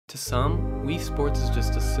To some, Wii Sports is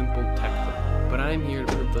just a simple tech thing, but I'm here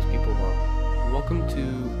to prove those people wrong. Welcome to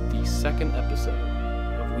the second episode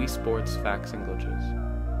of Wii Sports Facts and Glitches.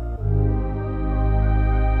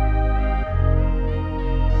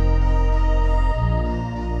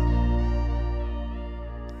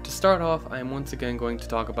 To start off, I am once again going to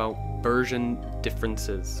talk about version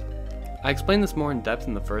differences. I explained this more in depth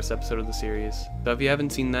in the first episode of the series, so if you haven't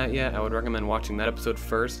seen that yet, I would recommend watching that episode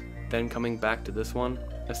first, then coming back to this one.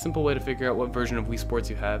 A simple way to figure out what version of Wii Sports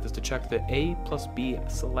you have is to check the A plus B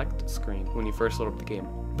select screen when you first load up the game.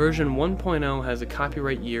 Version 1.0 has a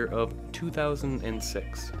copyright year of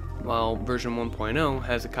 2006, while version 1.0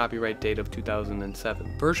 has a copyright date of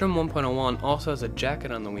 2007. Version 1.01 also has a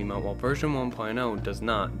jacket on the Wiimote, while version 1.0 does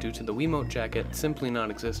not, due to the Wiimote jacket simply not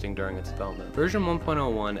existing during its development. Version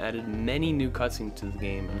 1.01 added many new cutscenes to the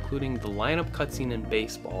game, including the lineup cutscene in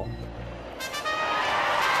baseball,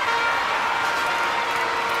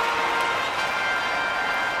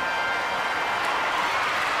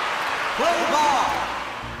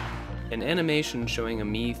 an animation showing a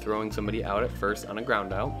me throwing somebody out at first on a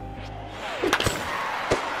ground out.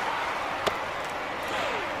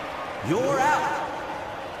 You're out!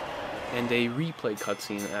 And a replay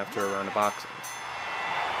cutscene after a round of boxing.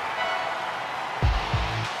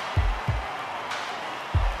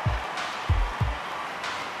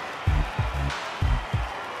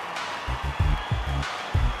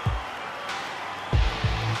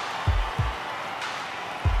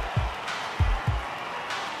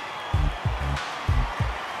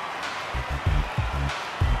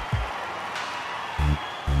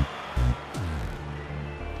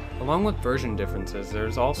 Along with version differences,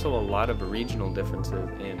 there's also a lot of regional differences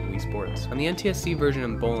in Wii Sports. On the NTSC version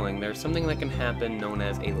in bowling, there's something that can happen known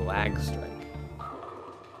as a lag strike.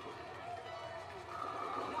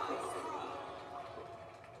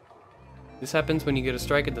 This happens when you get a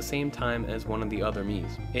strike at the same time as one of the other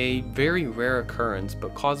Miis. A very rare occurrence,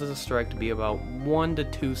 but causes a strike to be about 1 to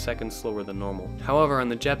 2 seconds slower than normal. However, on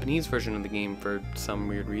the Japanese version of the game, for some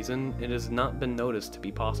weird reason, it has not been noticed to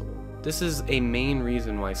be possible. This is a main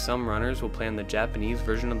reason why some runners will play on the Japanese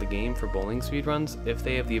version of the game for bowling speedruns if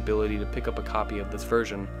they have the ability to pick up a copy of this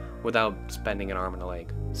version without spending an arm and a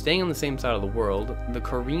leg. Staying on the same side of the world, the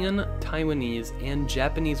Korean, Taiwanese, and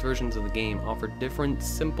Japanese versions of the game offer different,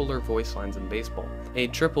 simpler voice lines in baseball. A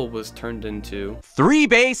triple was turned into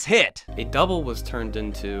 3-base hit. A double was turned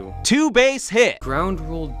into 2-base hit. ground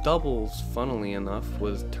rule doubles, funnily enough,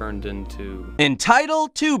 was turned into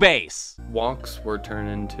Entitled 2-base. walks were turned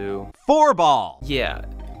into 4-ball. Yeah,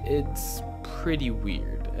 it's pretty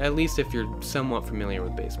weird. At least if you're somewhat familiar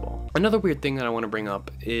with baseball. Another weird thing that I want to bring up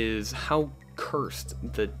is how cursed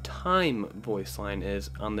the time voice line is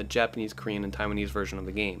on the Japanese, Korean, and Taiwanese version of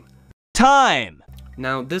the game. Time.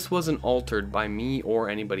 Now, this wasn't altered by me or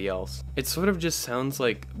anybody else. It sort of just sounds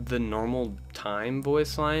like the normal time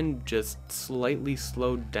voice line, just slightly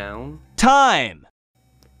slowed down. Time.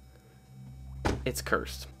 It's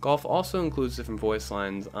cursed. Golf also includes different voice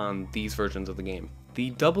lines on these versions of the game.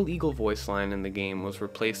 The double eagle voice line in the game was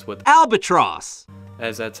replaced with Albatross,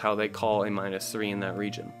 as that's how they call a -3 in that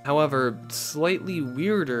region. However, slightly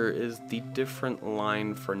weirder is the different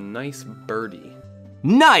line for nice birdie.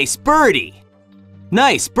 Nice birdie.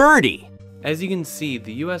 Nice birdie. As you can see,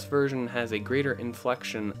 the US version has a greater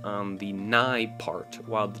inflection on the nai part,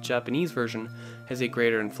 while the Japanese version has a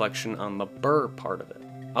greater inflection on the burr part of it.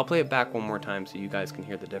 I'll play it back one more time so you guys can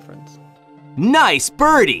hear the difference. Nice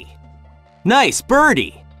birdie. Nice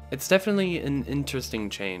birdie. It's definitely an interesting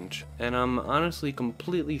change, and I'm honestly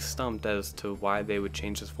completely stumped as to why they would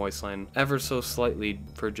change this voice line ever so slightly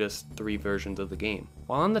for just 3 versions of the game.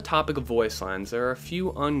 While on the topic of voice lines, there are a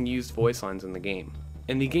few unused voice lines in the game.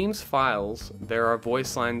 In the game's files, there are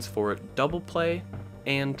voice lines for double play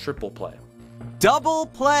and triple play. Double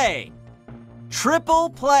play. Triple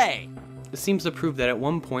play. This seems to prove that at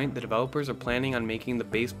one point, the developers are planning on making the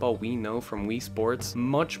baseball we know from Wii Sports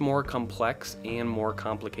much more complex and more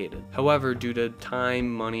complicated. However, due to time,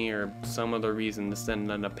 money, or some other reason, this didn't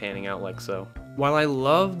end up panning out like so. While I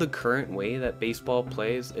love the current way that baseball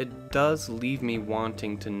plays, it does leave me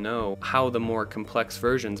wanting to know how the more complex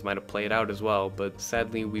versions might have played out as well, but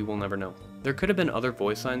sadly we will never know. There could have been other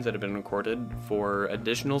voice lines that have been recorded for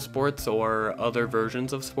additional sports or other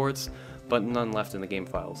versions of sports, but none left in the game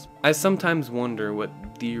files. I sometimes wonder what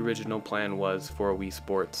the original plan was for Wii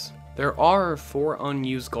Sports. There are 4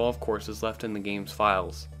 unused golf courses left in the game's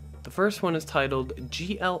files. The first one is titled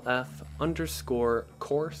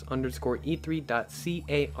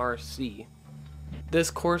GLF_course_E3.CARC. This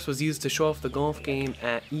course was used to show off the golf game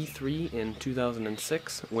at E3 in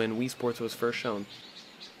 2006 when Wii Sports was first shown.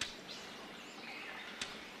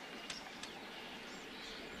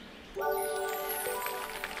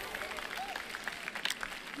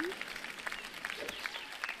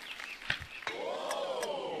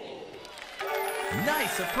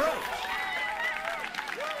 Nice approach.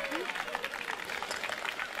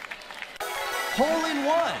 Hole in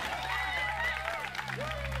one.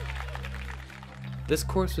 This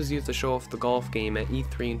course was used to show off the golf game at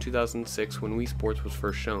E3 in 2006 when Wii Sports was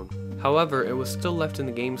first shown. However, it was still left in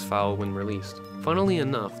the game's file when released. Funnily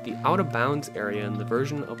enough, the out of bounds area in the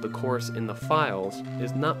version of the course in the files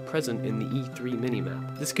is not present in the E3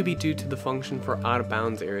 minimap. This could be due to the function for out of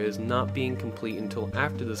bounds areas not being complete until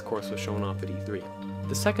after this course was shown off at E3.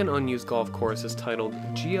 The second unused golf course is titled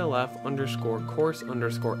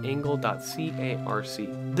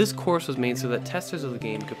GLF_course_angle.carc. This course was made so that testers of the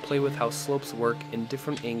game could play with how slopes work in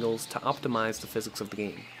different angles to optimize the physics of the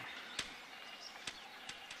game.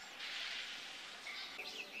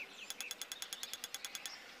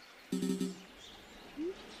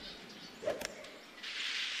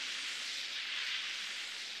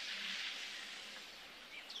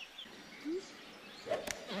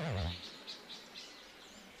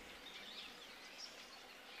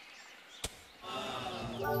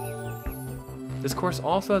 This course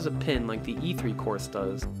also has a pin like the E3 course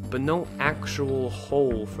does, but no actual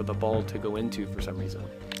hole for the ball to go into for some reason.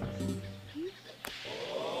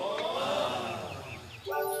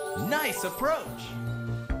 Nice approach.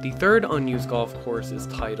 The third unused golf course is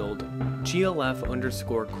titled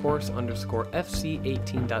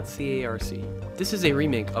GLF_course_FC18.carc. This is a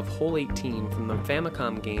remake of Hole 18 from the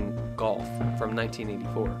Famicom game Golf from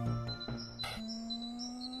 1984.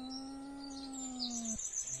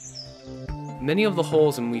 Many of the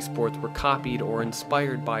holes in Wii Sports were copied or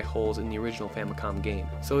inspired by holes in the original Famicom game,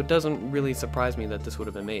 so it doesn't really surprise me that this would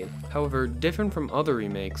have been made. However, different from other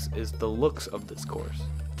remakes is the looks of this course.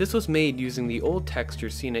 This was made using the old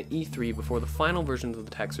textures seen at E3 before the final versions of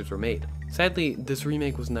the textures were made. Sadly, this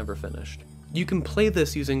remake was never finished. You can play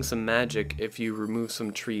this using some magic if you remove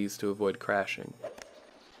some trees to avoid crashing.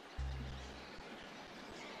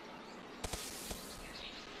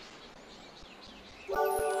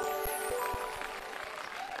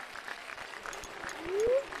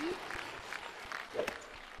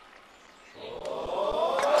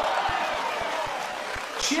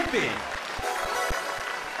 Chipping.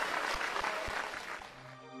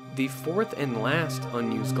 The fourth and last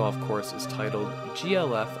unused golf course is titled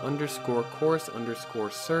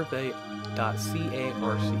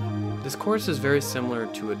GLF_course_survey.carc. This course is very similar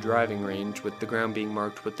to a driving range, with the ground being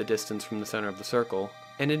marked with the distance from the center of the circle,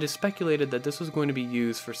 and it is speculated that this was going to be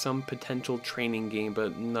used for some potential training game,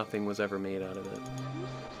 but nothing was ever made out of it.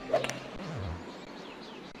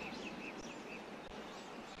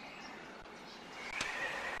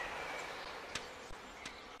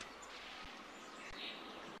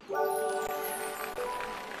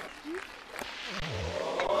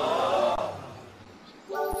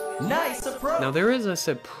 Nice approach. Now there is a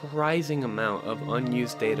surprising amount of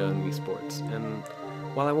unused data in Wii Sports, and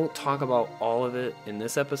while I won't talk about all of it in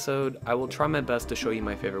this episode, I will try my best to show you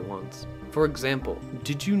my favorite ones. For example,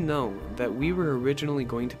 did you know that we were originally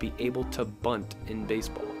going to be able to bunt in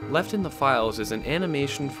baseball? Left in the files is an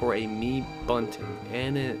animation for a me bunting,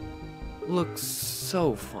 and it looks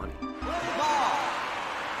so funny.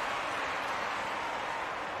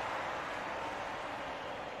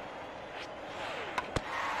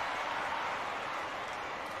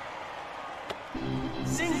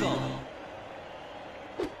 Single.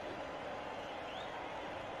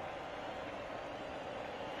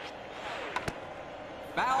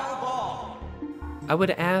 Foul ball. I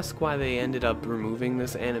would ask why they ended up removing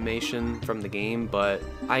this animation from the game, but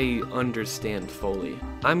I understand fully.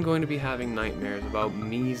 I'm going to be having nightmares about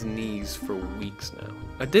me's knees for weeks now.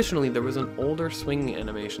 Additionally, there was an older swinging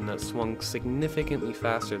animation that swung significantly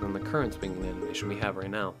faster than the current swinging animation we have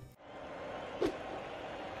right now.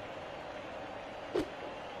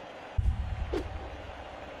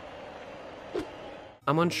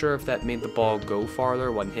 I'm unsure if that made the ball go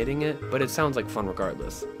farther when hitting it, but it sounds like fun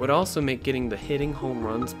regardless. Would also make getting the hitting home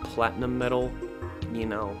runs platinum medal, you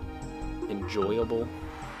know, enjoyable.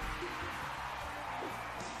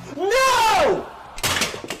 No!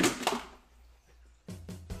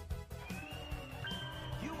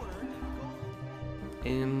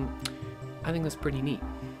 And I think that's pretty neat.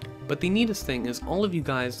 But the neatest thing is all of you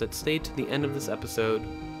guys that stayed to the end of this episode.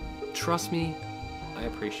 Trust me, I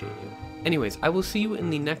appreciate you. Anyways, I will see you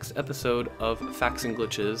in the next episode of Facts and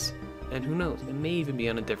Glitches, and who knows, it may even be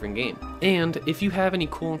on a different game. And if you have any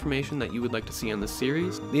cool information that you would like to see on this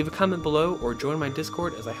series, leave a comment below or join my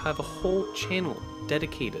Discord, as I have a whole channel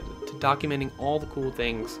dedicated to documenting all the cool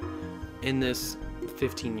things in this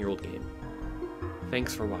 15-year-old game.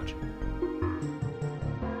 Thanks for watching.